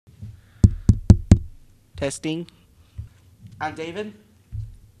Testing. I'm David.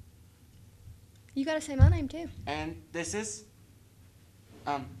 You gotta say my name too. And this is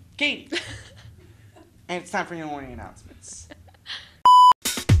Katie. And it's time for your morning announcements.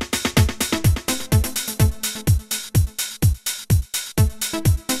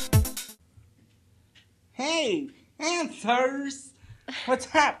 Hey, Panthers! What's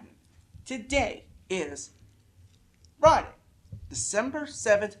happening? Today is Friday, December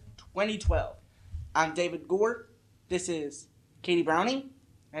 7th, 2012. I'm David Gore. This is Katie Browning.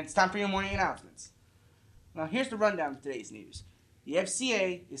 And it's time for your morning announcements. Now here's the rundown of today's news. The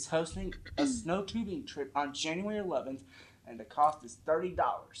FCA is hosting a snow tubing trip on January 11th, and the cost is $30.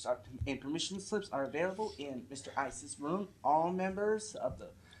 And permission slips are available in Mr. Ice's room. All members of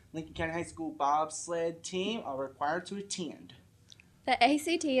the Lincoln County High School bobsled team are required to attend. The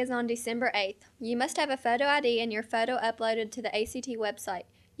ACT is on December 8th. You must have a photo ID and your photo uploaded to the ACT website.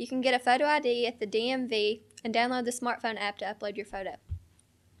 You can get a photo ID at the DMV and download the smartphone app to upload your photo.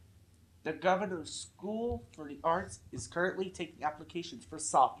 The Governor's School for the Arts is currently taking applications for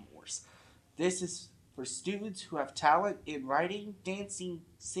sophomores. This is for students who have talent in writing, dancing,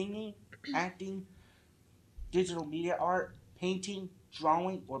 singing, acting, digital media art, painting,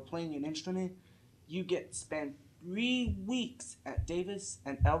 drawing, or playing an instrument. You get to spend 3 weeks at Davis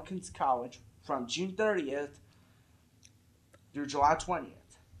and Elkins College from June 30th through July 20th.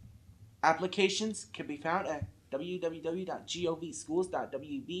 Applications can be found at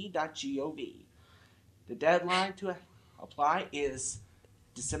www.govschools.wv.gov. The deadline to apply is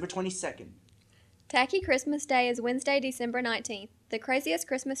December 22nd. Tacky Christmas Day is Wednesday, December 19th. The craziest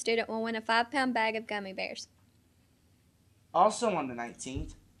Christmas student will win a 5-pound bag of gummy bears. Also on the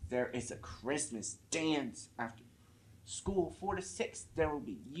 19th, there is a Christmas dance after school 4 to 6. There will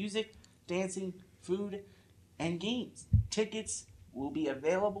be music, dancing, food, and games. Tickets will be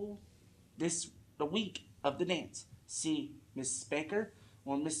available the week of the dance. See Mrs. Baker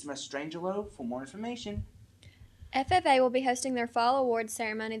or Mr. Mastrangelo for more information. FFA will be hosting their fall awards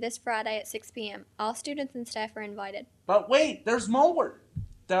ceremony this Friday at 6 p.m. All students and staff are invited. But wait, there's more.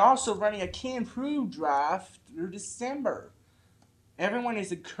 They're also running a canned food drive through December. Everyone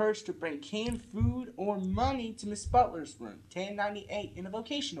is encouraged to bring canned food or money to Miss Butler's room, 1098 in the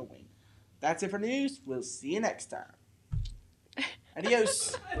vocational wing. That's it for news. We'll see you next time.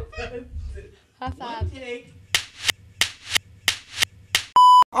 Adios. High five.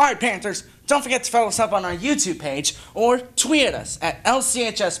 Alright, Panthers, don't forget to follow us up on our YouTube page or tweet us at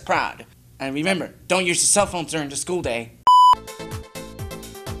LCHS Proud. And remember, don't use your cell phones during the school day.